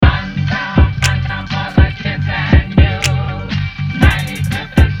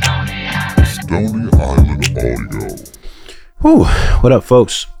Whew. What up,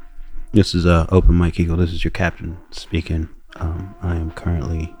 folks? This is Open Mike Eagle. This is your captain speaking. I am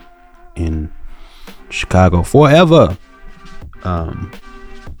currently in Chicago forever. I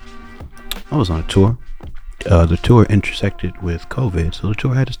was on a tour. The tour intersected with COVID, so the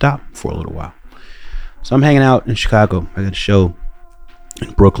tour had to stop for a little while. So I'm hanging out in Chicago. I got a show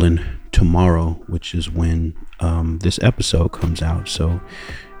in Brooklyn tomorrow, which is when this episode comes out. So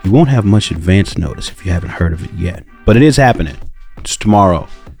you won't have much advance notice if you haven't heard of it yet. But it is happening. It's tomorrow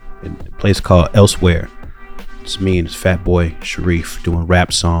in a place called Elsewhere. It's me and this fat boy Sharif doing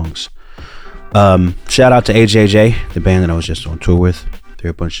rap songs. Shout out to AJJ, the band that I was just on tour with.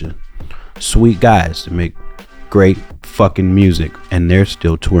 They're a bunch of sweet guys that make great fucking music, and they're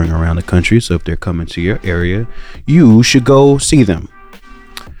still touring around the country. So if they're coming to your area, you should go see them.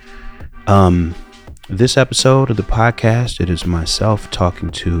 This episode of the podcast, it is myself talking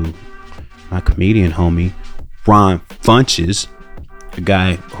to my comedian homie Ron Funches, a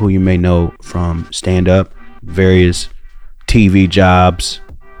guy who you may know from stand-up, various TV jobs,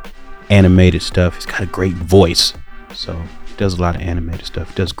 animated stuff. He's got a great voice, so he does a lot of animated stuff.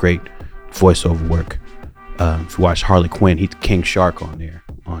 He does great voiceover work. If you watch Harley Quinn, he's King Shark on there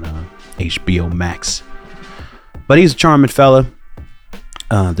on HBO Max. But he's a charming fella.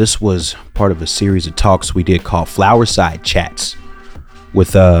 This was part of a series of talks we did called Flowerside Chats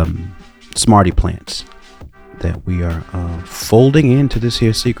with Smarty Plants that we are folding into this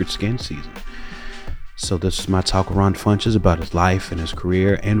here Secret Skin season. So this is my talk with Ron Funches about his life and his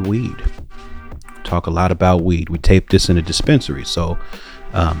career and weed. Talk a lot about weed. We taped this in a dispensary, so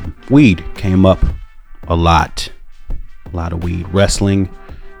weed came up a lot of weed. Wrestling,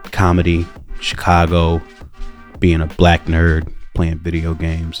 comedy, Chicago, being a black nerd, playing video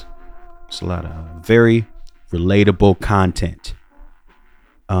games. It's a lot of very relatable content.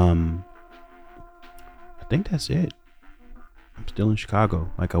 I think that's it. I'm still in Chicago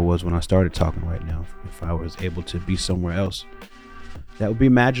like I was when I started talking right now. If I was able to be somewhere else, that would be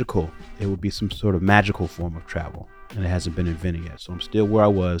magical. It would be some sort of magical form of travel, and it hasn't been invented yet. So I'm still where I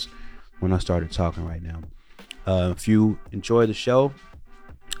was when I started talking right now. If you enjoy the show,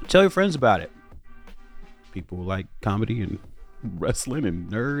 tell your friends about it. People who like comedy and wrestling and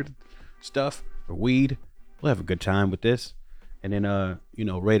nerd stuff or weed, we'll have a good time with this. And then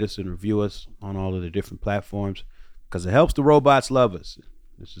rate us and review us on all of the different platforms, because it helps the robots love us.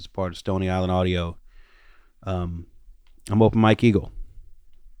 This is part of Stony Island Audio. I'm Open Mike Eagle.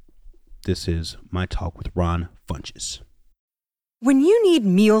 This is my talk with Ron Funches. When you need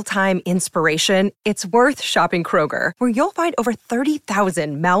mealtime inspiration, it's worth shopping Kroger, where you'll find over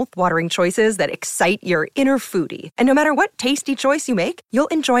 30,000 mouth-watering choices that excite your inner foodie. And no matter what tasty choice you make, you'll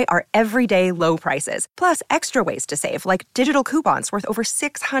enjoy our everyday low prices, plus extra ways to save, like digital coupons worth over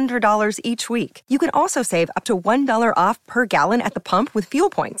 $600 each week. You can also save up to $1 off per gallon at the pump with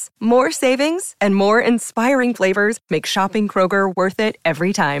fuel points. More savings and more inspiring flavors make shopping Kroger worth it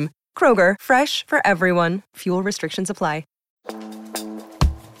every time. Kroger, fresh for everyone. Fuel restrictions apply.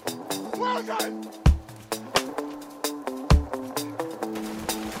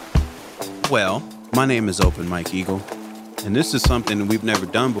 Well, my name is Open Mike Eagle, and this is something we've never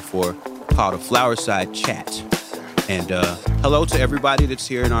done before called a Flowerside Chat. And hello to everybody that's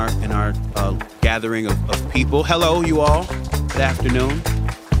here in our gathering of people. Hello, you all. Good afternoon.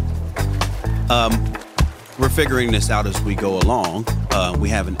 We're figuring this out as we go along. We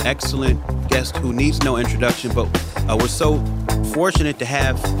have an excellent guest who needs no introduction, but we're so fortunate to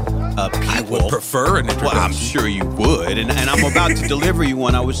have people. I would prefer an introduction. Well, I'm sure you would, and I'm about to deliver you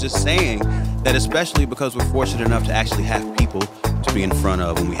one. I was just saying that especially because we're fortunate enough to actually have people to be in front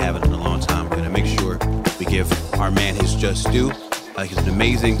of, and we haven't in a long time, we're going to make sure we give our man his just due. He's an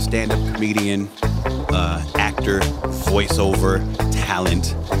amazing stand-up comedian, actor, voiceover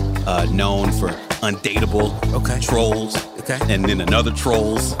talent, known for Undateable, Trolls, and then Another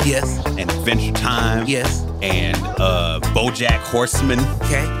Trolls, yes, and Adventure Time, yes, and BoJack Horseman,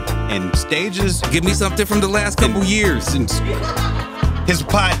 and stages. Give me something from the last couple years. And his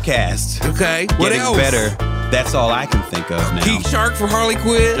podcast, what else? Better. That's all I can think of now. King Shark for Harley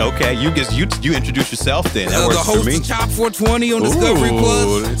Quinn. Okay, you introduce yourself then. That works the host for me. of Chop 420 on Discovery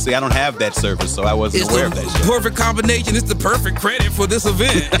Plus. See, I don't have that service, so I wasn't aware of that shit. Perfect combination. It's the perfect credit for this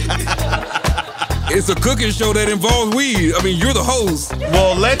event. It's a cooking show that involves weed. I mean, you're the host.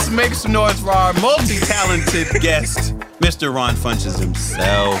 Well, let's make some noise for our multi-talented guest, Mr. Ron Funches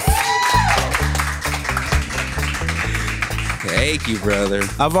himself. Thank you, brother.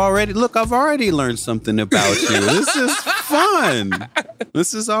 I've already learned something about you. This is fun.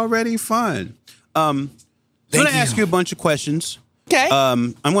 This is already fun. I'm going to ask you a bunch of questions. Okay.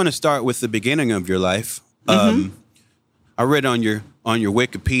 I'm going to start with the beginning of your life. I read on your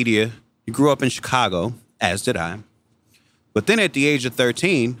Wikipedia, you grew up in Chicago, as did I. But then at the age of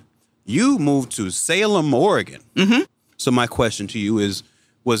 13, you moved to Salem, Oregon. Mm-hmm. So my question to you is,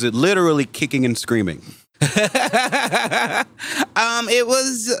 was it literally kicking and screaming? It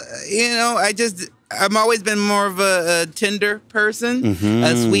was, I've always been more of a tender person,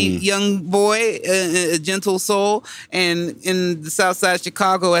 a sweet young boy, a gentle soul. And in the south side of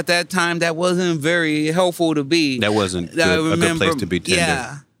Chicago at that time, that wasn't very helpful to be. That wasn't a good place to be tender.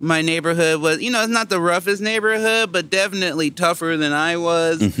 Yeah. My neighborhood was, it's not the roughest neighborhood, but definitely tougher than I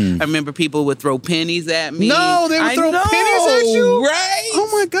was. Mm-hmm. I remember people would throw pennies at me. No, they would throw pennies at you? Right? Oh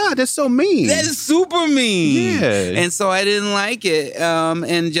my God, that's so mean. That is super mean. Yeah. And so I didn't like it.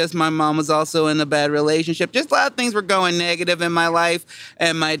 And just my mom was also in a bad relationship. Just a lot of things were going negative in my life.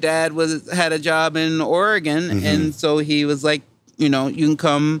 And my dad had a job in Oregon. Mm-hmm. And so he was like, you can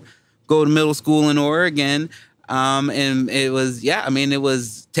come go to middle school in Oregon. And it was, it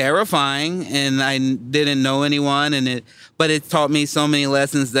was terrifying, and I didn't know anyone, but it taught me so many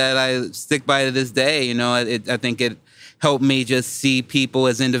lessons that I stick by to this day. I think it helped me just see people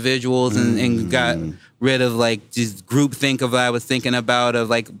as individuals and got rid of like just groupthink of what I was thinking about of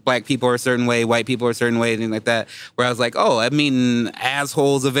like black people are a certain way, white people are a certain way, things like that. Where I was like, oh, I'm meeting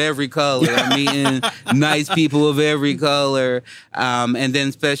assholes of every color. I'm meeting nice people of every color. And then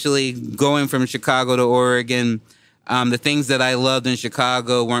especially going from Chicago to Oregon, the things that I loved in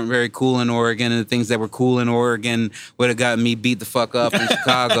Chicago weren't very cool in Oregon, and the things that were cool in Oregon would have gotten me beat the fuck up in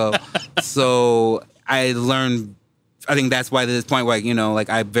Chicago. So I learned. I think that's why to this point,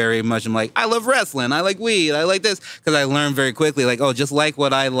 I very much am like, I love wrestling, I like weed, I like this, because I learned very quickly, just like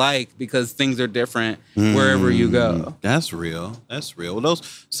what I like, because things are different wherever you go. That's real. Well,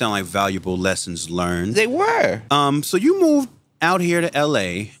 those sound like valuable lessons learned. They were. So you moved out here to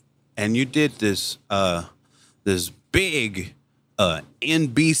LA, and you did this big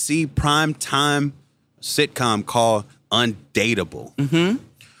NBC primetime sitcom called Undateable. Mm-hmm.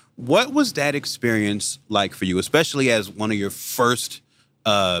 What was that experience like for you, especially as one of your first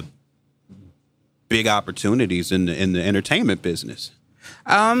big opportunities in the entertainment business?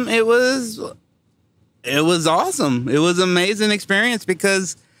 It was awesome. It was an amazing experience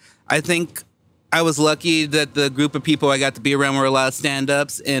because I think I was lucky that the group of people I got to be around were a lot of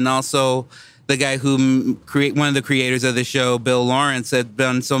stand-ups, and also the guy who one of the creators of the show, Bill Lawrence, had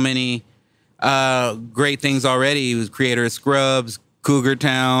done so many great things already. He was creator of Scrubs, Cougar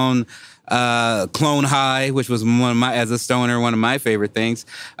Town, Clone High, which was as a stoner, one of my favorite things.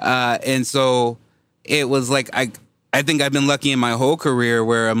 And so it was like, I think I've been lucky in my whole career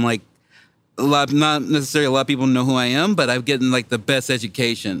where I'm like, not necessarily a lot of people know who I am, but I'm getting like the best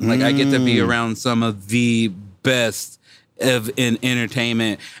education. Like I get to be around some of the best in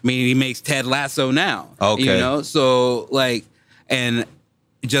entertainment. I mean, he makes Ted Lasso now. Okay. So like, and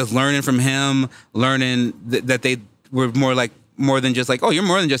just learning from him, learning that they were more than just like, oh, you're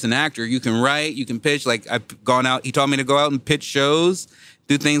more than just an actor. You can write, you can pitch. Like I've gone out, he taught me to go out and pitch shows,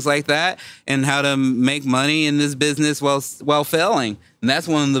 do things like that, and how to make money in this business while failing. And that's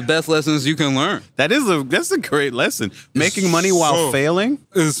one of the best lessons you can learn. That's a great lesson. Making money while failing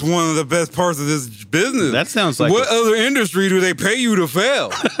is one of the best parts of this business. That sounds like what other industry do they pay you to fail?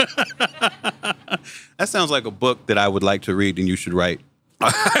 That sounds like a book that I would like to read and you should write.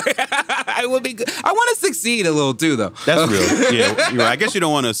 I would be good. I want to succeed a little too, though. That's real. Yeah, you're right. I guess you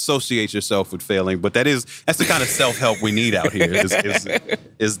don't want to associate yourself with failing, but that's the kind of self-help we need out here.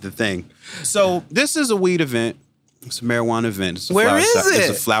 Is the thing. So this is a weed event. It's a marijuana event. Where is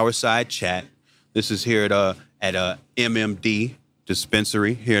it? It's a Flowerside Chat. This is here at MMD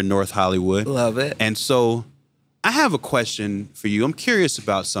dispensary here in North Hollywood. Love it. And so I have a question for you. I'm curious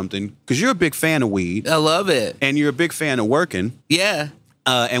about something because you're a big fan of weed. I love it. And you're a big fan of working. Yeah.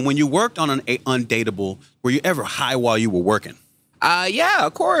 And when you worked on an Undateable, were you ever high while you were working? Yeah,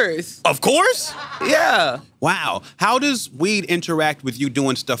 of course. Of course? Yeah. Wow. How does weed interact with you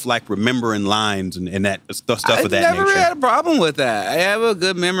doing stuff like remembering lines and that stuff of that nature? I never had a problem with that. I have a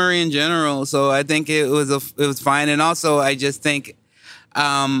good memory in general, so I think it was fine. And also, I just think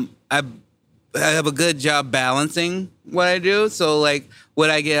I have a good job balancing what I do. So, like, would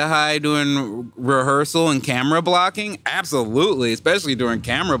I get high doing rehearsal and camera blocking? Absolutely, especially during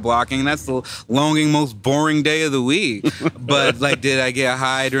camera blocking. That's the most boring day of the week. But, like, did I get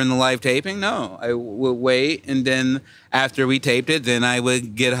high during the live taping? No. I would wait, and then after we taped it, then I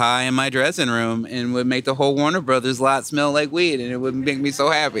would get high in my dressing room and would make the whole Warner Brothers lot smell like weed, and it would make me so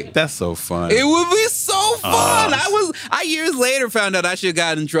happy. That's so fun. It would be so fun. I years later found out I should have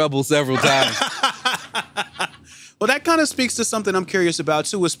gotten in trouble several times. Well, that kind of speaks to something I'm curious about,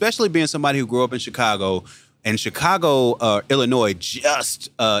 too, especially being somebody who grew up in Chicago. And Chicago, Illinois just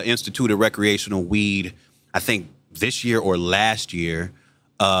instituted recreational weed, I think this year or last year.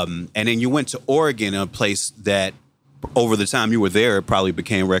 And then you went to Oregon, a place that over the time you were there, it probably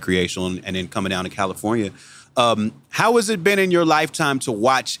became recreational, and then coming down to California. How has it been in your lifetime to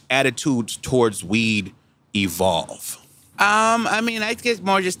watch attitudes towards weed evolve? I mean, I guess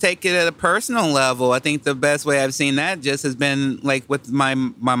more just take it at a personal level. I think the best way I've seen that just has been like with my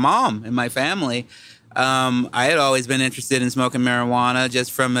mom and my family. I had always been interested in smoking marijuana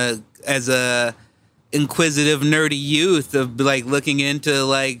just as a inquisitive, nerdy youth of like looking into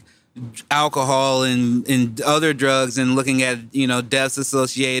like alcohol and other drugs and looking at, deaths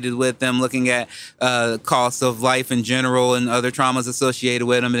associated with them, looking at costs of life in general and other traumas associated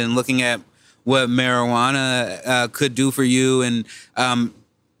with them, and then looking at what marijuana could do for you and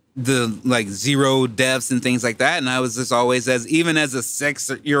the like zero deaths and things like that. And I was just always, even as a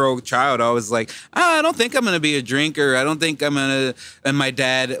 6-year-old child, I was like, I don't think I'm going to be a drinker. I don't think I'm going to. And my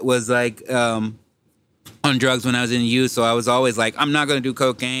dad was like, on drugs when I was in youth. So I was always like, I'm not going to do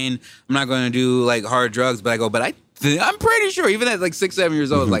cocaine. I'm not going to do like hard drugs. But I'm pretty sure, even at like 6, 7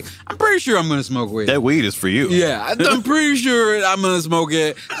 years old, like, I'm pretty sure I'm going to smoke weed. That weed is for you. Yeah, I'm pretty sure I'm going to smoke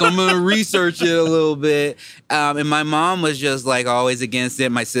it. So I'm going to research it a little bit. And my mom was just like always against it.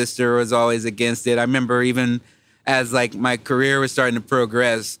 My sister was always against it. I remember even as like my career was starting to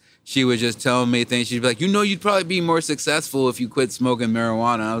progress, she would just tell me things. She'd be like, you'd probably be more successful if you quit smoking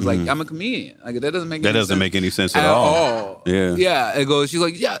marijuana. I was like, I'm a comedian. Like, that doesn't make any sense at all. Yeah. Yeah. It goes, she's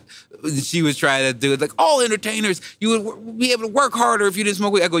like, yeah. She was trying to do it like, all entertainers, you would be able to work harder if you didn't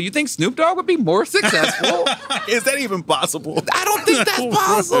smoke weed. I go, you think Snoop Dogg would be more successful? Is that even possible? I don't think that's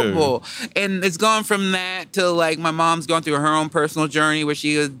possible. And it's gone from that to like my mom's going through her own personal journey where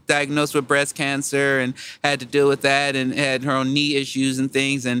she was diagnosed with breast cancer and had to deal with that and had her own knee issues and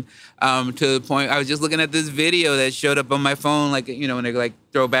things. And to the point, I was just looking at this video that showed up on my phone, like, when they like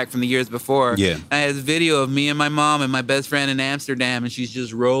throw back from the years before. Yeah. I had this video of me and my mom and my best friend in Amsterdam, and she's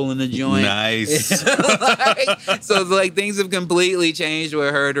just rolling the joint. Nice. So like things have completely changed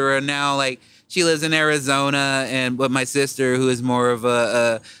with her to her now. Like she lives in Arizona, and with my sister, who is more of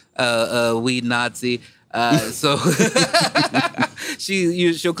a weed Nazi. So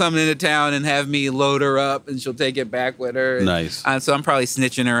she'll come into town and have me load her up, and she'll take it back with her. Nice. So I'm probably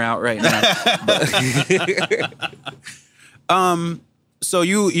snitching her out right now. So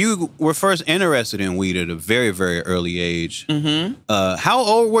you were first interested in weed at a very, very early age. Mm-hmm. How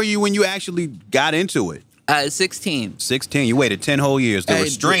old were you when you actually got into it? 16. 16. You waited 10 whole years. The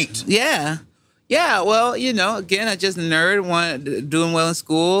restraint. Yeah. Yeah. Well, again, I just doing well in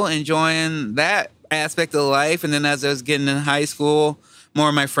school, enjoying that aspect of life. And then as I was getting in high school, more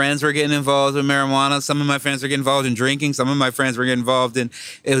of my friends were getting involved with marijuana. Some of my friends were getting involved in drinking. Some of my friends were getting involved in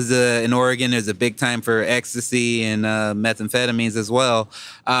in Oregon, it was a big time for ecstasy and methamphetamines as well.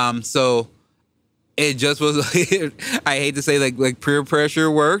 So it just was, I hate to say like peer pressure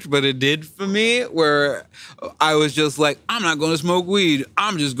worked, but it did for me, where I was just like, I'm not going to smoke weed.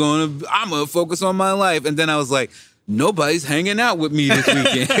 I'm going to focus on my life. And then I was like, nobody's hanging out with me this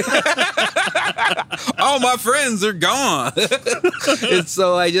weekend. All my friends are gone. And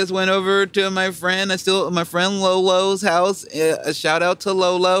so I just went over to my friend Lolo's house. A shout out to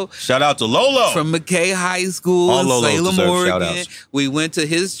Lolo. Shout out to Lolo. From McKay High School in Salem, Oregon. We went to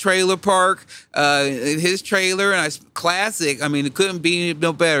his trailer park, his trailer, and classic. I mean, it couldn't be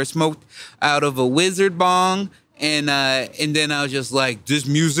no better. Smoked out of a Wizard bong. And then I was just like, this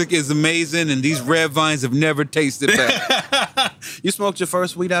music is amazing, and these red vines have never tasted better. You smoked your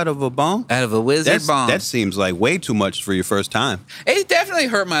first weed out of a bong? Out of a Wizard bong. That seems like way too much for your first time. It definitely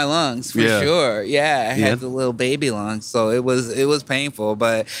hurt my lungs, for sure. Yeah, I had the little baby lungs, so it was painful,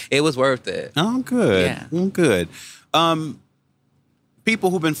 but it was worth it. Oh, good. Yeah. Good. People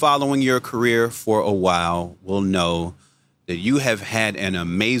who've been following your career for a while will know that you have had an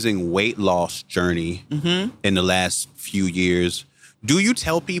amazing weight loss journey in the last few years. Do you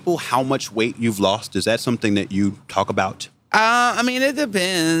tell people how much weight you've lost? Is that something that you talk about? I mean, it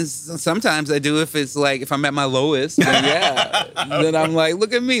depends. Sometimes I do if I'm at my lowest, then then I'm like,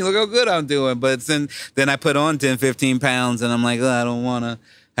 look at me, look how good I'm doing. But then I put on 10, 15 pounds and I'm like, I don't want to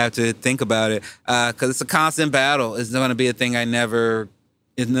have to think about it because it's a constant battle. It's going to be a thing I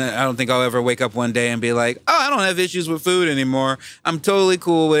don't think I'll ever wake up one day and be like, I don't have issues with food anymore. I'm totally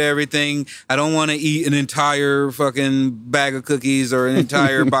cool with everything. I don't want to eat an entire fucking bag of cookies or an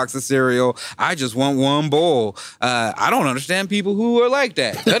entire box of cereal. I just want one bowl. I don't understand people who are like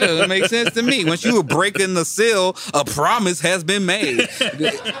that. That doesn't make sense to me. Once you are breaking the seal, a promise has been made.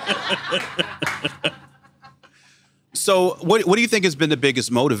 So what do you think has been the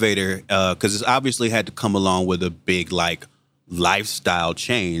biggest motivator? Because it's obviously had to come along with a big like lifestyle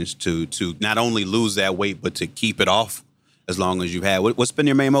change to not only lose that weight but to keep it off as long as you've had. What's been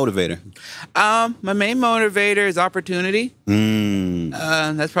your main motivator? My main motivator is opportunity.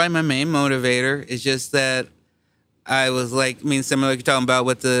 That's probably my main motivator. It's just that I was like, similar to you're talking about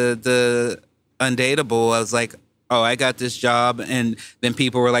with the undateable. I was like, oh, I got this job, and then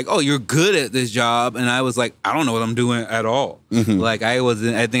people were like, oh, you're good at this job, and I was like, I don't know what I'm doing at all. Like I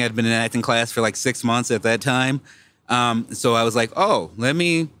think I'd been in acting class for like 6 months at that time. So I was like, oh, let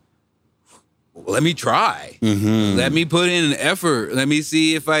me try. Let me put in an effort. Let me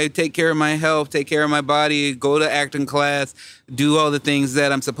see if I take care of my health, take care of my body, go to acting class, do all the things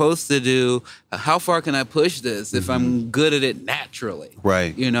that I'm supposed to do. How far can I push this if I'm good at it naturally?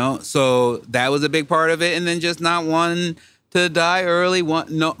 Right. So that was a big part of it. And then just not wanting to die early.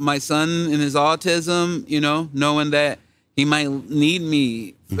 My son and his autism, knowing that he might need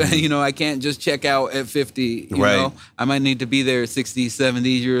me. I can't just check out at 50, you know. I might need to be there 60, 70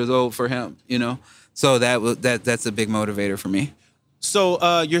 years old for him, So that's a big motivator for me.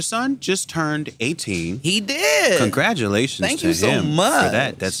 So your son just turned 18. He did. Congratulations Thank to you so him much. for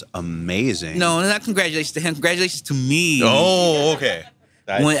that. That's amazing. No, not congratulations to him. Congratulations to me. Oh, okay.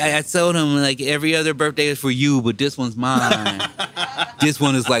 When I told him, like, every other birthday is for you, but this one's mine. This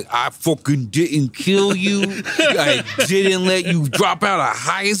one is like, I fucking didn't kill you. I didn't let you drop out of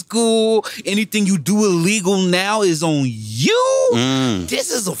high school. Anything you do illegal now is on you.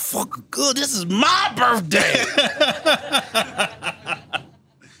 This is a fucking good. This is my birthday.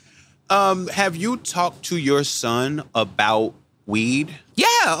 Have you talked to your son about weed? Yeah.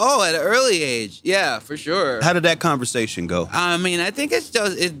 Oh, at an early age. Yeah, for sure. How did that conversation go? I think it's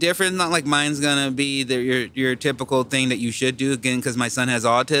different. Not like mine's gonna be your typical thing that you should do. Again, because my son has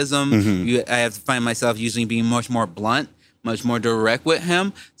autism, I have to find myself usually being much more blunt, much more direct with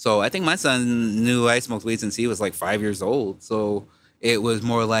him. So I think my son knew I smoked weed since he was like 5 years old. So it was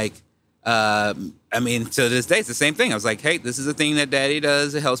more like, to this day, it's the same thing. I was like, hey, this is a thing that Daddy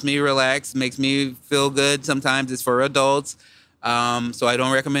does. It helps me relax, makes me feel good. Sometimes it's for adults. So I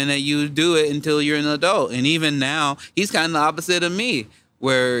don't recommend that you do it until you're an adult. And even now, he's kind of the opposite of me,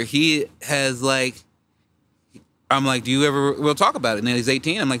 where he has like, I'm like, we'll talk about it. And then he's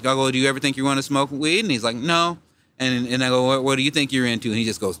 18. I'm like, do you ever think you want to smoke weed? And he's like, no. And I go, what do you think you're into? And he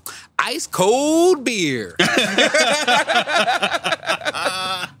just goes, ice cold beer.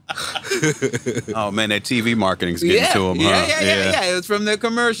 Oh man, that TV marketing's getting to him, huh? Yeah. It was from the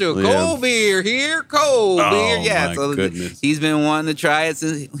commercial. Cold beer here, cold beer. Yeah, my so goodness. He's been wanting to try it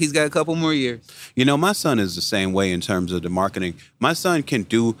since he's got a couple more years. My son is the same way in terms of the marketing. My son can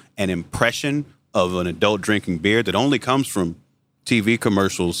do an impression of an adult drinking beer that only comes from TV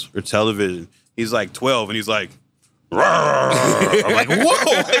commercials or television. He's like 12 and he's like, rawr. I'm like,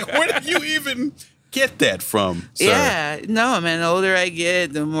 whoa, like, where did you even get that from, sir? Yeah, no, man. The older I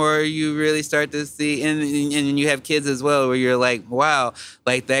get, the more you really start to see, and you have kids as well, where you're like, wow,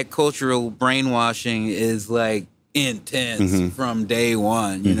 like that cultural brainwashing is like intense from day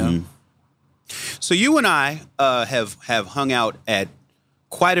one, you know? So you and I have hung out at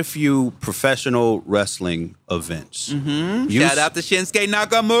quite a few professional wrestling events. Shout out to Shinsuke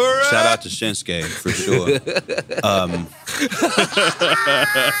Nakamura. Shout out to Shinsuke, for sure.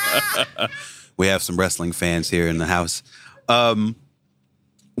 We have some wrestling fans here in the house.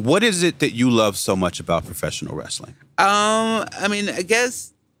 What is it that you love so much about professional wrestling? I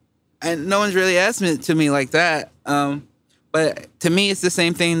guess no one's really asked it to me like that. But to me, it's the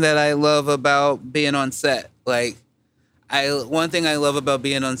same thing that I love about being on set. Like, one thing I love about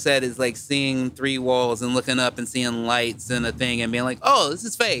being on set is like seeing three walls and looking up and seeing lights and a thing and being like, oh, this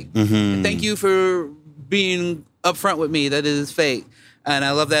is fake. And thank you for being upfront with me that it is fake. And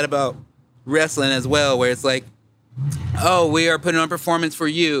I love that about wrestling as well, where it's like, oh, we are putting on performance for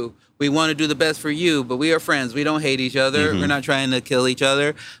you. We want to do the best for you, but we are friends. We don't hate each other. We're not trying to kill each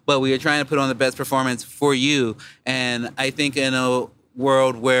other, but we are trying to put on the best performance for you. And I think in a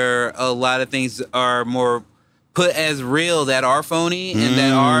world where a lot of things are more put as real that are phony and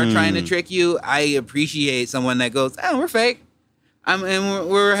that are trying to trick you, I appreciate someone that goes, oh, we're fake. And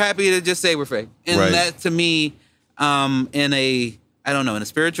we're happy to just say we're fake. And that to me, in a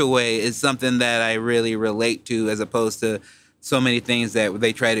spiritual way, is something that I really relate to, as opposed to so many things that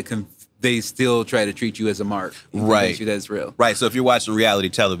they still try to treat you as a mark. Right. You that's real. Right. So if you're watching reality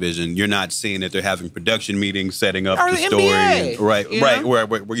television, you're not seeing that they're having production meetings, setting up Or the the story. NBA, Right.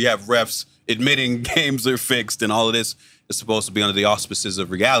 Where you have refs admitting games are fixed and all of this is supposed to be under the auspices of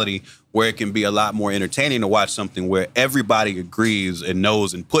reality, where it can be a lot more entertaining to watch something where everybody agrees and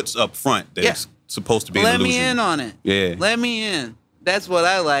knows and puts up front that it's supposed to be Let an illusion. me in on it. Yeah. Let me in. That's what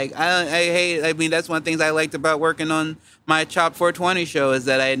I like. I mean, that's one of the things I liked about working on my Chop 420 show is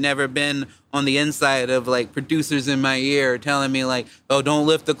that I had never been on the inside of like producers in my ear telling me like, oh, don't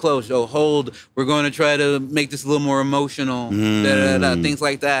lift the clothes. Oh, hold. We're going to try to make this a little more emotional. Things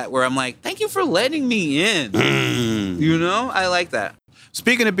like that. Where I'm like, thank you for letting me in. You know, I like that.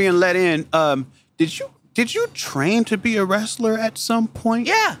 Speaking of being let in, did you train to be a wrestler at some point?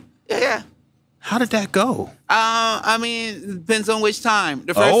 Yeah. How did that go? I mean, it depends on which time.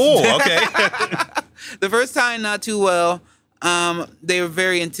 The first time, not too well. They were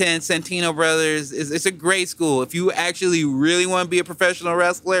very intense. Santino Brothers it's a great school. If you actually really want to be a professional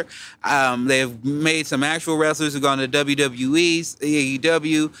wrestler, they've made some actual wrestlers who've gone to WWE,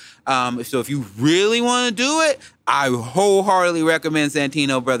 AEW. So if you really want to do it, I wholeheartedly recommend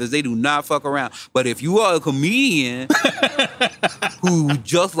Santino Brothers. They do not fuck around. But if you are a comedian who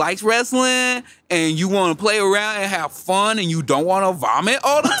just likes wrestling and you want to play around and have fun and you don't want to vomit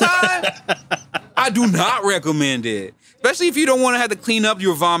all the time, I do not recommend it. Especially if you don't want to have to clean up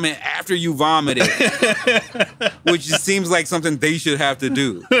your vomit after you vomited, which just seems like something they should have to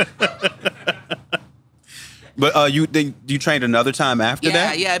do. But you trained another time after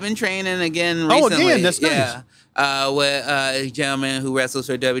that? Yeah, I've been training again recently. Oh, again, that's nice. With a gentleman who wrestles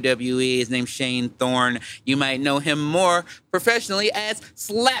for WWE. His name's Shane Thorne. You might know him more professionally as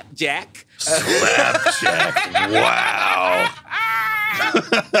Slapjack. Slapjack. Wow.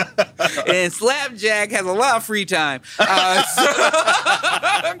 And Slapjack has a lot of free time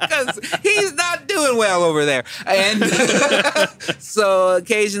because he's not doing well over there, and so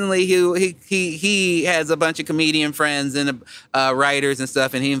occasionally he has a bunch of comedian friends and writers and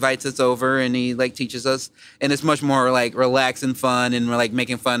stuff, and he invites us over and he like teaches us, and it's much more like relaxed and fun, and we're like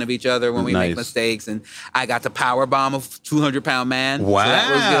making fun of each other when we make mistakes. And I got the power bomb of 200-pound man. Wow, so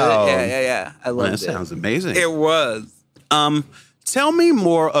that was good. Yeah. I loved it. That sounds amazing. It was. Tell me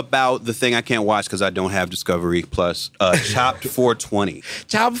more about the thing I can't watch because I don't have Discovery Plus. Chopped 420.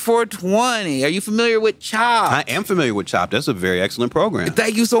 Chopped 420. Are you familiar with Chopped? I am familiar with Chopped. That's a very excellent program.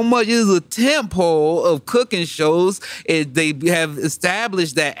 Thank you so much. It is a temple of cooking shows. They have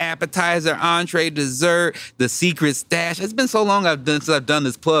established that appetizer, entree, dessert, the secret stash. It's been so long since I've done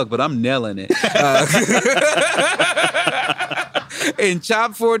this plug, but I'm nailing it. And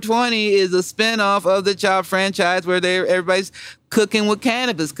Chop 420 is a spinoff of the Chop franchise where everybody's cooking with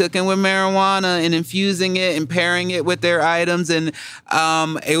cannabis, cooking with marijuana, and infusing it and pairing it with their items. And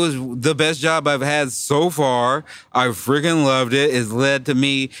it was the best job I've had so far. I freaking loved it. It's led to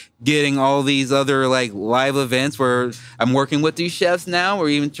me getting all these other like live events where I'm working with these chefs now. We're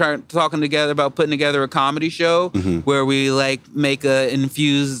even talking together about putting together a comedy show where we like make a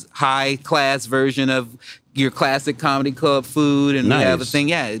infused high class version of your classic comedy club food, and we have a thing.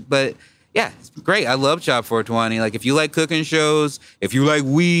 But it's great. I love Chop 420. Like, if you like cooking shows, if you like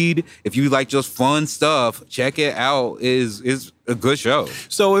weed, if you like just fun stuff, check it out. Is a good show.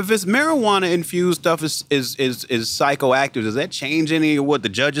 So if it's marijuana infused stuff is psychoactive, does that change any of what the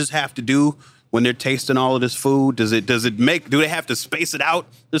judges have to do when they're tasting all of this food? Do they have to space it out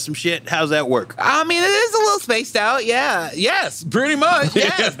or some shit? How's that work? I mean, it is a little spaced out. Yeah. Yes, pretty much.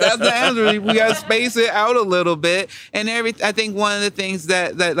 Yes. That's the answer. We got to space it out a little bit. And I think one of the things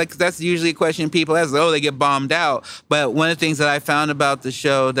that like, that's usually a question people ask, they get bombed out. But one of the things that I found about the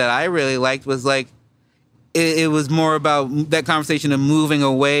show that I really liked was like, it was more about that conversation of moving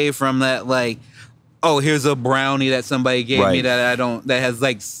away from that, like, oh, here's a brownie that somebody gave me that has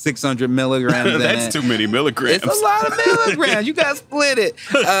like 600 milligrams in it. That's too many milligrams. It's a lot of milligrams. You got to split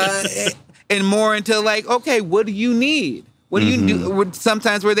it. And more into like, okay, what do you need? What do you do?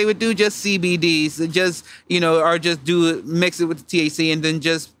 Sometimes where they would do just CBDs, just, or just mix it with the THC and then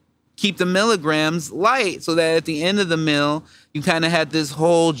just keep the milligrams light so that at the end of the meal, you kind of had this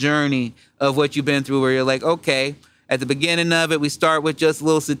whole journey of what you've been through where you're like, okay, at the beginning of it, we start with just a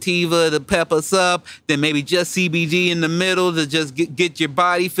little sativa to pep us up, then maybe just CBD in the middle to just get your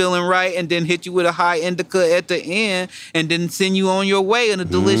body feeling right, and then hit you with a high indica at the end, and then send you on your way in a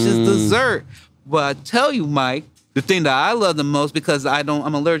delicious dessert. But I tell you, Mike, the thing that I love the most, because I'm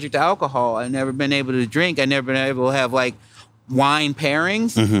allergic to alcohol. I've never been able to drink. I've never been able to have like wine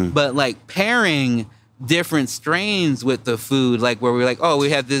pairings, but like pairing different strains with the food, like where we're like, oh, we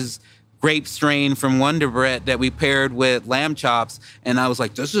have this grape strain from Wonder Bread that we paired with lamb chops, and I was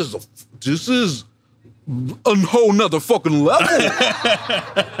like, this is a whole nother fucking level.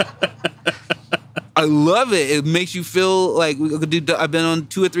 I love it. It makes you feel like we could do. I've been on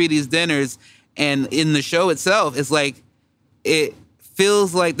 2 or 3 of these dinners, and in the show itself, it's like it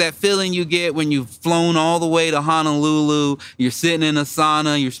feels like that feeling you get when you've flown all the way to Honolulu, you're sitting in a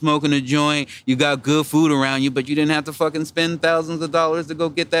sauna, you're smoking a joint, you got good food around you, but you didn't have to fucking spend thousands of dollars to go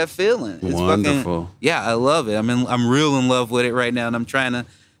get that feeling. It's wonderful. Yeah, I love it. I'm real in love with it right now, and I'm trying to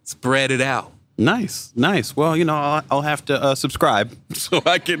spread it out. Nice. Well, I'll have to subscribe so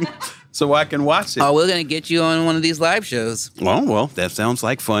I can watch it. Oh, we're gonna get you on one of these live shows. Well, that sounds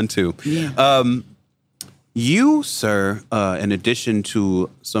like fun too. Yeah. You, sir, in addition to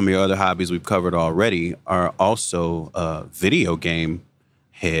some of your other hobbies we've covered already, are also a video game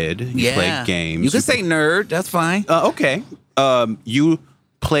head. You play games. You can say nerd. That's fine. Okay. You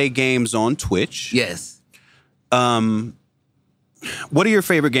play games on Twitch. Yes. What are your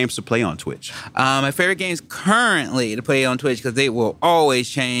favorite games to play on Twitch? My favorite games currently to play on Twitch, because they will always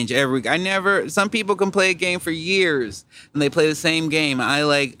change some people can play a game for years and they play the same game.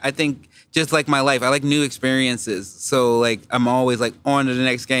 I think just like my life, I like new experiences. So like I'm always like on to the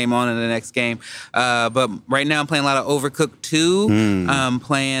next game. But right now I'm playing a lot of Overcooked 2. I'm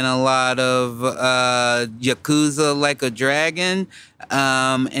playing a lot of Yakuza Like a Dragon,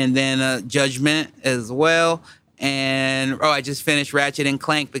 and then Judgment as well. And I just finished Ratchet and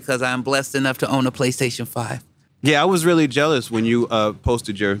Clank because I'm blessed enough to own a PlayStation 5. Yeah, I was really jealous when you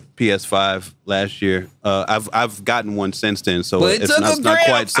posted your PS5 last year. I've gotten one since then, so it's not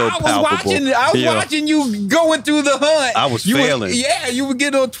quite so palpable. I was watching you going through the hunt. I was failing. You would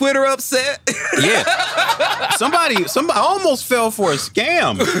get on Twitter upset. Yeah, somebody almost fell for a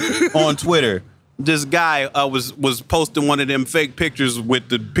scam on Twitter. This guy was posting one of them fake pictures with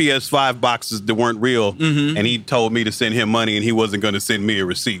the PS5 boxes that weren't real, and he told me to send him money, and he wasn't going to send me a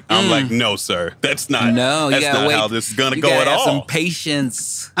receipt. I'm like, no, sir, that's not how this is going to go at all. Some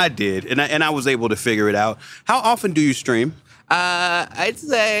patience. I did, and I was able to figure it out. How often do you stream? I'd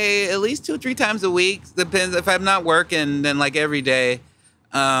say at least 2 or 3 times a week. Depends if I'm not working, then like every day.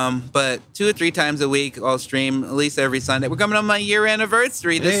 But 2 or 3 times a week I'll stream at least every Sunday. We're coming on my year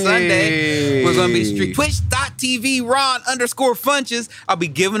anniversary this Sunday. We're going to be twitch.tv Ron_Funches. I'll be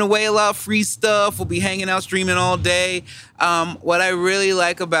giving away a lot of free stuff. We'll be hanging out streaming all day. What I really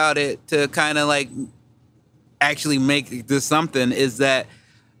like about it to kind of like actually make this something is that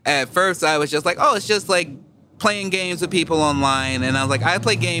at first I was just like, it's just like playing games with people online. And I was like, I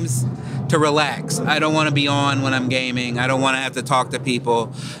play games to relax. I don't want to be on when I'm gaming. I don't want to have to talk to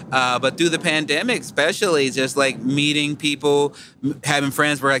people. But through the pandemic, especially, just like meeting people, having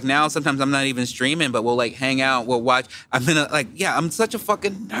friends where like now sometimes I'm not even streaming, but we'll like hang out, we'll watch. I'm such a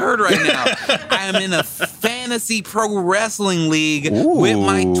fucking nerd right now. I am in a fantasy pro wrestling league with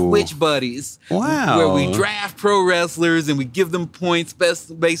my Twitch buddies. Wow. Where we draft pro wrestlers and we give them points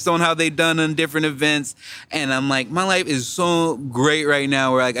based on how they've done on different events. And I'm like, my life is so great right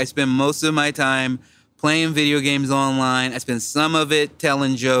now where like I spend most of my time playing video games online. I spend some of it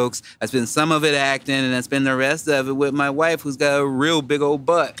telling jokes. I spend some of it acting, and I spend the rest of it with my wife, who's got a real big old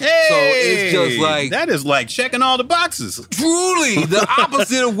butt. Hey, so it's just like that is like checking all the boxes. Truly, the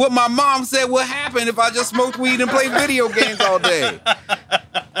opposite of what my mom said would happen if I just smoked weed and played video games all day.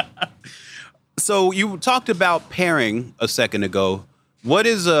 So you talked about pairing a second ago.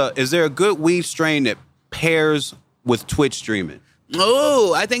 Is there a good weed strain that pairs with Twitch streaming?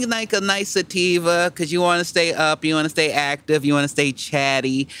 Oh, I think like a nice sativa, because you want to stay up, you want to stay active, you want to stay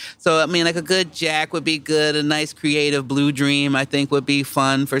chatty. So, I mean, like a good Jack would be good. A nice creative Blue Dream, I think, would be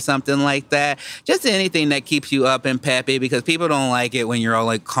fun for something like that. Just anything that keeps you up and peppy, because people don't like it when you're all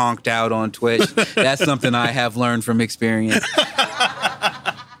like conked out on Twitch. That's something I have learned from experience.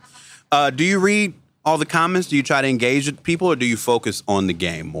 Do you read all the comments? Do you try to engage with people, or do you focus on the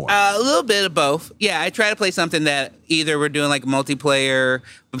game more? A little bit of both. Yeah, I try to play something that either we're doing like multiplayer.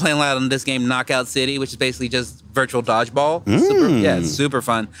 We're playing a lot on this game, Knockout City, which is basically just virtual dodgeball. It's super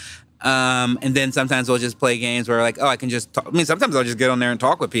fun. And then sometimes we'll just play games where like, I can just talk. I mean, sometimes I'll just get on there and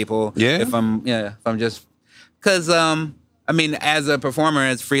talk with people. Yeah. If I'm just, because I mean, as a performer,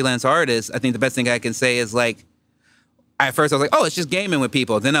 as a freelance artist, I think the best thing I can say is like, at first I was like, it's just gaming with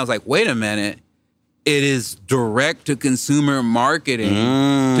people. Then I was like, wait a minute. It is direct to consumer marketing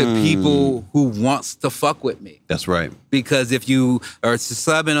to people who wants to fuck with me. That's right. Because if you are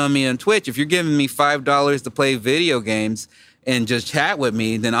subbing on me on Twitch, if you're giving me $5 to play video games and just chat with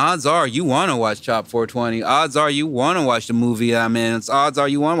me, then odds are you want to watch Chop 420. Odds are you want to watch the movie I'm in. Odds are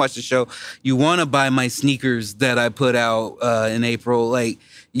you want to watch the show. You want to buy my sneakers that I put out in April.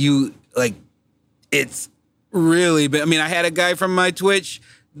 It's really been. I mean, I had a guy from my Twitch.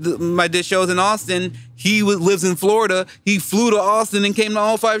 My dish shows in Austin. He lives in Florida. He flew to Austin and came to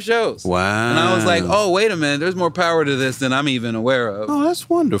all 5 shows. Wow. And I was like, wait a minute. There's more power to this than I'm even aware of. Oh, that's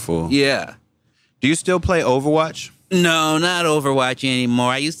wonderful. Yeah. Do you still play Overwatch? No, not Overwatch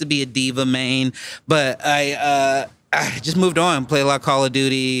anymore. I used to be a Diva main, but I just moved on. Play a lot of Call of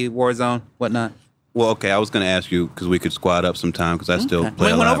Duty, Warzone, whatnot. Well, okay, I was going to ask you because we could squad up sometime because I still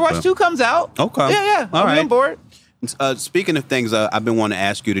play a when lot. Overwatch 2 comes out. Okay. Yeah. All right. I'm on board. Speaking of things I've been wanting to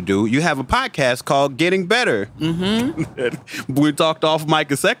ask you to do, you have a podcast called Getting Better. Mm-hmm. We talked off mic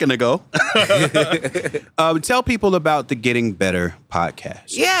a second ago. Tell people about the Getting Better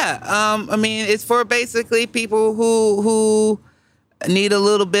podcast. Yeah. I mean, it's for basically people who need a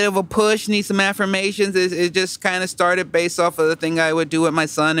little bit of a push, need some affirmations. It just kind of started based off of the thing I would do with my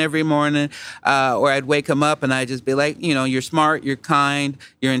son every morning, where I'd wake him up and I'd just be like, you're smart, you're kind,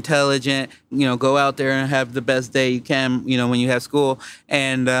 you're intelligent, go out there and have the best day you can, when you have school.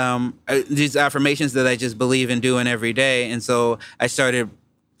 And these affirmations that I just believe in doing every day. And so I started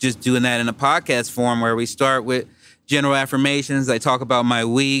just doing that in a podcast form where we start with general affirmations. I talk about my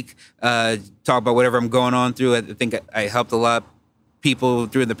week, talk about whatever I'm going on through. I think I helped a lot people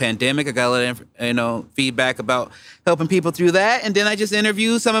through the pandemic. I got a lot of feedback about helping people through that. And then I just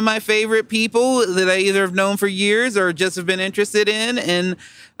interview some of my favorite people that I either have known for years or just have been interested in and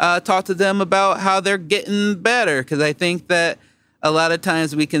talk to them about how they're getting better. Because I think that a lot of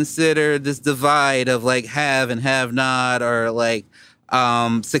times we consider this divide of like have and have not, or like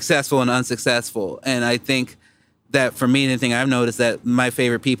successful and unsuccessful. And I think that for me, the thing I've noticed that my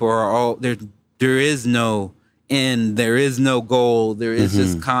favorite people are all there is no end, there is no goal, there is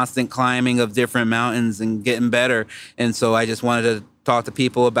just constant climbing of different mountains and getting better. And so I just wanted to talk to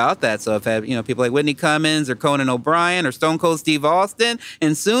people about that. So I've had people like Whitney Cummings or Conan O'Brien or Stone Cold Steve Austin,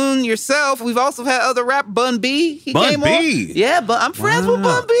 and soon yourself. We've also had other rap. Bun B, he came on. Yeah, but I'm friends with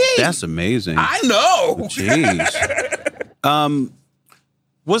Bun B. That's amazing. I know. Jeez.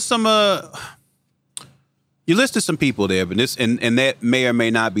 What's some you listed some people there, but this and that may or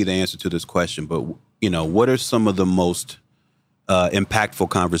may not be the answer to this question, but what are some of the most impactful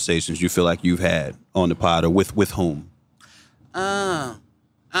conversations you feel like you've had on the pod, or with whom? I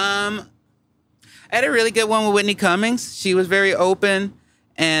had a really good one with Whitney Cummings. She was very open,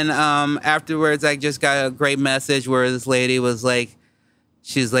 and afterwards I just got a great message where this lady was like,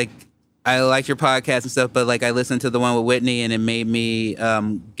 she's like, I like your podcast and stuff, but like I listened to the one with Whitney and it made me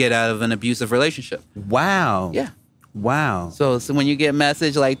get out of an abusive relationship. Wow. Yeah. Wow. So when you get a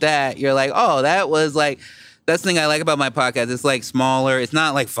message like that, you're like, oh, that was like, that's the thing I like about my podcast. It's like smaller. It's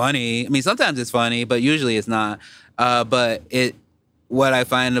not like funny. I mean, sometimes it's funny, but usually it's not. But what I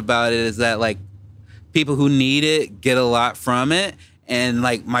find about it is that like people who need it get a lot from it. And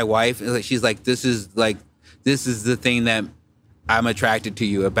like my wife, she's like, this is the thing that I'm attracted to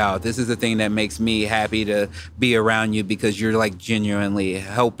you about. This is the thing that makes me happy to be around you because you're like genuinely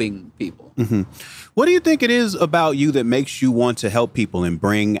helping people. Mm-hmm. What do you think it is about you that makes you want to help people and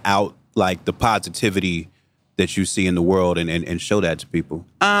bring out like the positivity that you see in the world and show that to people?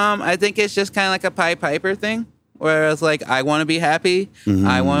 I think it's just kind of like a Pied Piper thing where it's like, I want to be happy.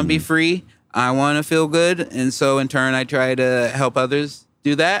 I want to be free. I want to feel good. And so in turn, I try to help others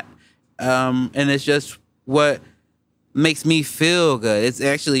do that. And it's just what makes me feel good. It's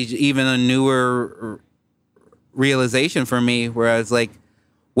actually even a newer realization for me where I was like,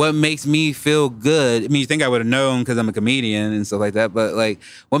 what makes me feel good? I mean, you think I would have known because I'm a comedian and stuff like that, but like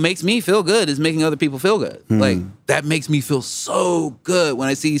what makes me feel good is making other people feel good. Like that makes me feel so good when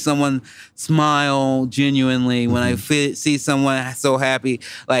I see someone smile genuinely, when I see someone so happy.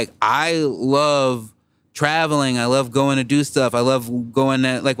 Like I love traveling. I love going to do stuff. I love going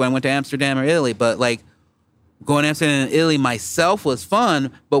to, like when I went to Amsterdam or Italy, but like going to Amsterdam and Italy myself was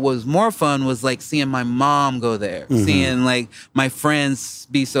fun, but what was more fun was like seeing my mom go there, seeing like my friends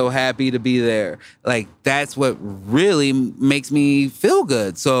be so happy to be there. Like that's what really makes me feel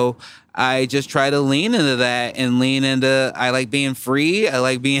good. So I just try to lean into that and lean into, I like being free. I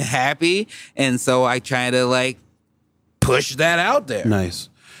like being happy. And so I try to like push that out there. Nice.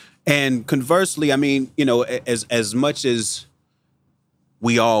 And conversely, I mean, as much as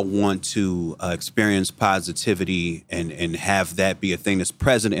we all want to experience positivity and have that be a thing that's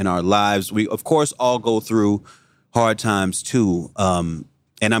present in our lives, we, of course, all go through hard times, too. And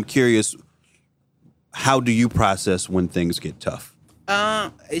I'm curious, how do you process when things get tough?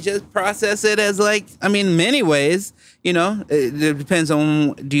 I just process it as like, I mean, many ways, it depends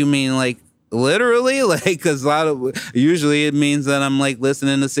on, do you mean like literally? Like, because usually it means that I'm like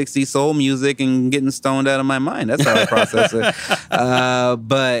listening to 60s soul music and getting stoned out of my mind. That's how I process it.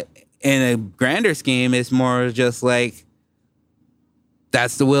 But in a grander scheme, it's more just like,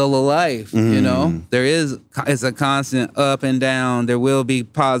 that's the will of life, it's a constant up and down. There will be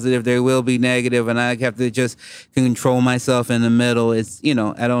positive, there will be negative, and I have to just control myself in the middle. It's,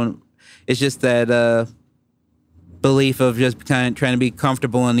 it's just that belief of just kind of trying to be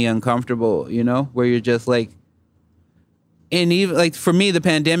comfortable in the uncomfortable, you know, where you're just like, and even like for me, the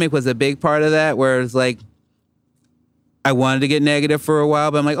pandemic was a big part of that, where it's like, I wanted to get negative for a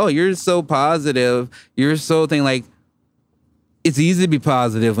while, but I'm like, oh, you're so positive. You're so thing like, it's easy to be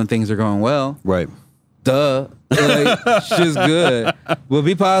positive when things are going well. Right. Duh. Like, shit's good. Well,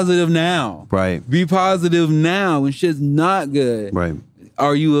 be positive now. Right. Be positive now when shit's not good. Right. Or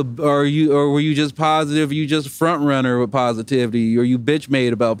were you just positive? You just front runner with positivity, or you bitch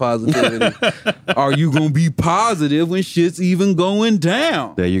made about positivity? Are you gonna be positive when shit's even going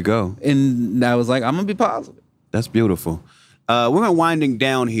down? There you go. And I was like, I'm gonna be positive. That's beautiful. We're winding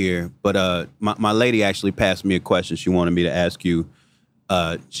down here, but my lady actually passed me a question she wanted me to ask you.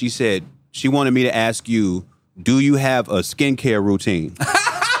 She said she wanted me to ask you, do you have a skincare routine?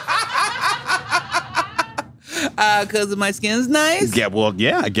 Because my skin's nice? Yeah, well,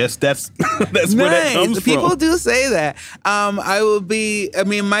 yeah, I guess that's nice. where that comes from. People do say that.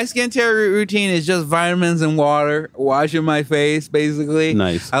 My skincare routine is just vitamins and water, washing my face, basically.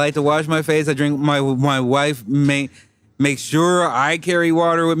 Nice. I like to wash my face. I drink, my wife makes sure I carry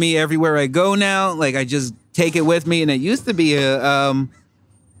water with me everywhere I go now. Like, I just take it with me, and it used to be a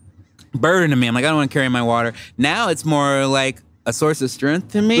burden to me. I'm like, I don't want to carry my water. Now it's more like a source of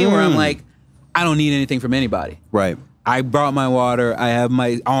strength to me, where I'm like, I don't need anything from anybody. Right. I brought my water. I have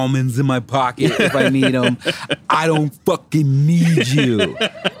my almonds in my pocket if I need them. I don't fucking need you.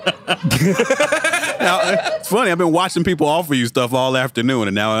 Now, it's funny. I've been watching people offer you stuff all afternoon,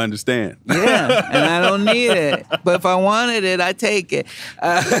 and now I understand. Yeah, and I don't need it. But if I wanted it, I take it.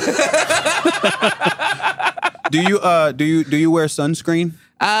 Do you wear sunscreen?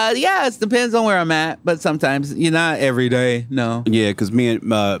 Yeah, it depends on where I'm at, but sometimes, not every day. No. Yeah, because me and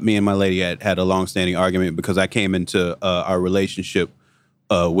my lady had a long-standing argument because I came into our relationship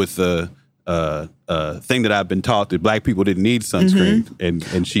with the thing that I've been taught that black people didn't need sunscreen,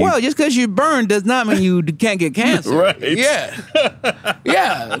 and she. Well, just because you burn does not mean you can't get cancer. Right. Yeah.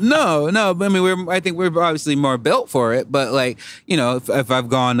 Yeah. No. But I mean, I think we're obviously more built for it. But like, if I've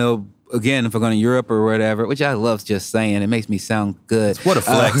gone to. Again, if I'm going to Europe or whatever, which I love just saying, it makes me sound good. What a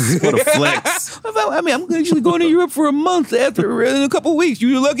flex. What a flex. I mean, I'm actually going to Europe for a month after in a couple of weeks.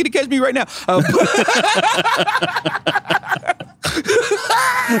 You're lucky to catch me right now. Man.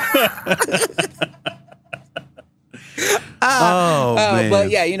 But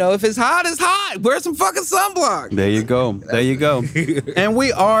yeah, if it's hot, it's hot. Wear some fucking sunblock. There you go. There you go. And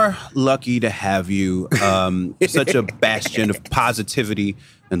we are lucky to have you. Such a bastion of positivity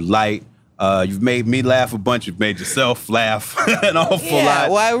and light. You've made me laugh a bunch. You've made yourself laugh an awful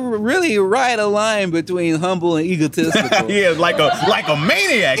lot. Well, I really ride a line between humble and egotistical. Yeah, like a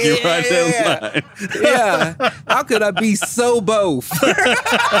maniac. You ride that line. Yeah. How could I be so both?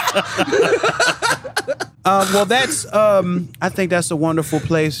 Well, that's. I think that's a wonderful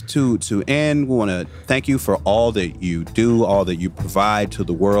place to end. We want to thank you for all that you do, all that you provide to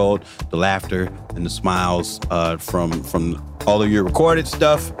the world, the laughter and the smiles from all of your recorded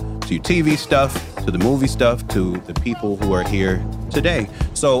stuff, to your TV stuff, to the movie stuff, to the people who are here today.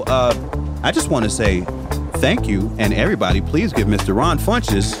 So I just want to say thank you, and everybody, please give Mr. Ron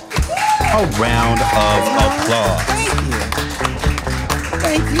Funches a round of applause.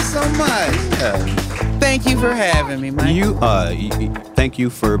 Thank you so much. Thank you for having me, Mike. Thank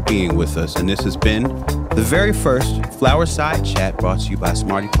you for being with us, and this has been the very first Flowerside Chat brought to you by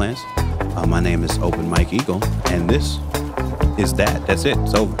Smarty Plants. My name is Open Mike Eagle, and this is that. That's it.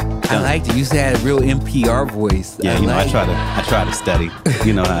 It's over. I liked it. You said a real NPR voice. Yeah, I try to study.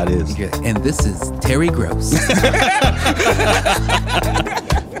 You know how it is. And this is Terry Gross.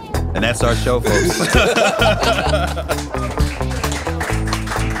 And that's our show, folks.